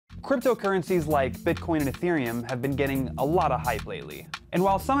Cryptocurrencies like Bitcoin and Ethereum have been getting a lot of hype lately. And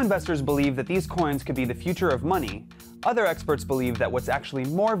while some investors believe that these coins could be the future of money, other experts believe that what's actually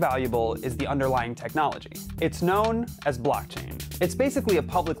more valuable is the underlying technology. It's known as blockchain. It's basically a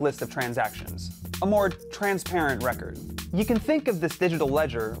public list of transactions, a more transparent record. You can think of this digital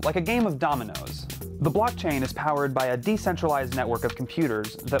ledger like a game of dominoes. The blockchain is powered by a decentralized network of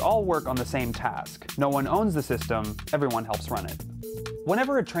computers that all work on the same task. No one owns the system, everyone helps run it.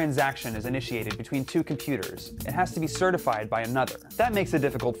 Whenever a transaction is initiated between two computers, it has to be certified by another. That makes it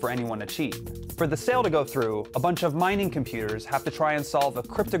difficult for anyone to cheat. For the sale to go through, a bunch of mining computers have to try and solve a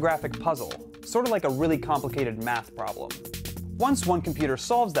cryptographic puzzle, sort of like a really complicated math problem. Once one computer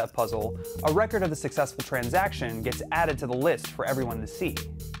solves that puzzle, a record of the successful transaction gets added to the list for everyone to see.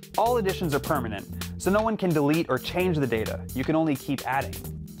 All additions are permanent, so no one can delete or change the data. You can only keep adding.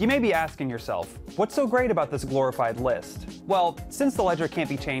 You may be asking yourself, what's so great about this glorified list? Well, since the ledger can't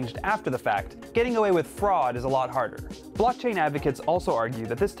be changed after the fact, getting away with fraud is a lot harder. Blockchain advocates also argue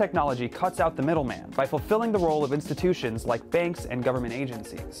that this technology cuts out the middleman by fulfilling the role of institutions like banks and government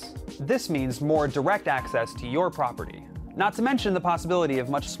agencies. This means more direct access to your property, not to mention the possibility of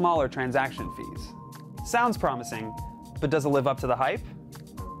much smaller transaction fees. Sounds promising, but does it live up to the hype?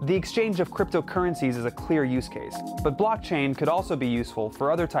 The exchange of cryptocurrencies is a clear use case, but blockchain could also be useful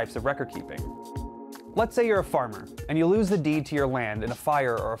for other types of record keeping. Let's say you're a farmer, and you lose the deed to your land in a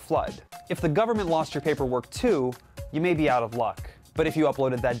fire or a flood. If the government lost your paperwork too, you may be out of luck. But if you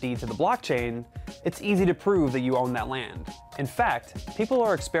uploaded that deed to the blockchain, it's easy to prove that you own that land. In fact, people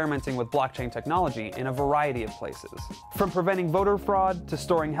are experimenting with blockchain technology in a variety of places. From preventing voter fraud, to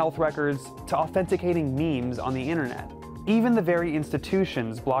storing health records, to authenticating memes on the internet. Even the very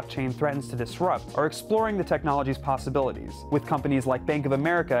institutions blockchain threatens to disrupt are exploring the technology's possibilities, with companies like Bank of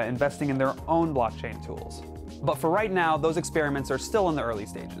America investing in their own blockchain tools. But for right now, those experiments are still in the early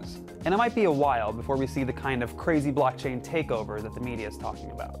stages, and it might be a while before we see the kind of crazy blockchain takeover that the media is talking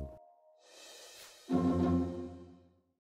about.